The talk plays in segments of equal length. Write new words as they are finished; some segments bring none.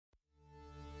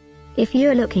If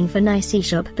you're looking for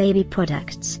Niceeshop baby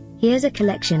products, here's a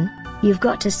collection you've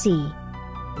got to see.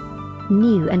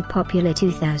 New and popular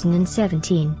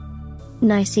 2017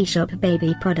 Niceeshop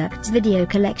baby products video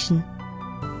collection.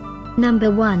 Number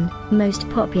 1, most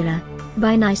popular,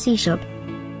 by Niceeshop.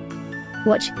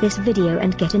 Watch this video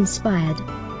and get inspired.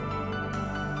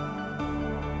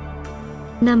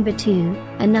 Number 2,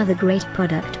 another great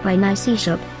product by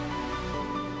Niceeshop.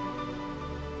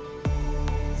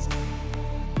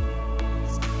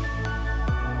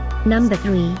 Number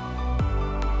 3.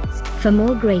 For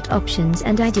more great options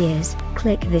and ideas,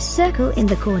 click this circle in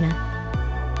the corner.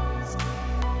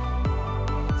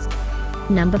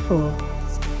 Number 4.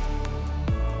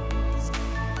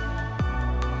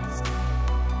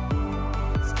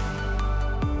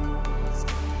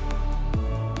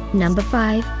 Number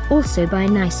 5, also by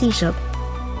Niceeshop.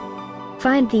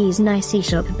 Find these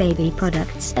Niceeshop baby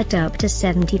products at up to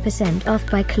 70% off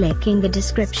by clicking the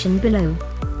description below.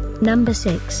 Number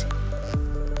 6.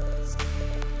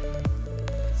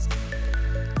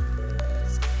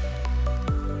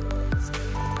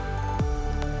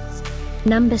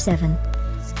 Number 7.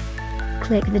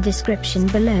 Click the description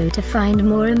below to find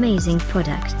more amazing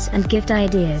products and gift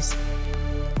ideas.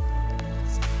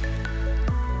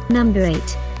 Number 8.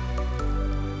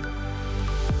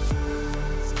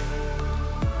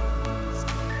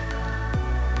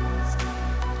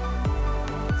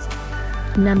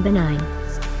 Number 9.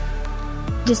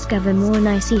 Discover more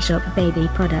Niceeshop baby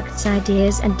products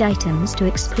ideas and items to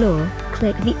explore,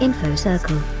 click the info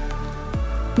circle.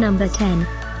 Number 10.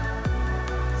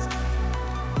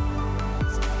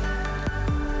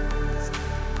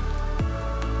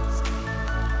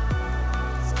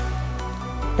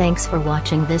 Thanks for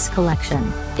watching this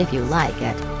collection. If you like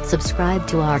it, subscribe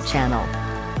to our channel.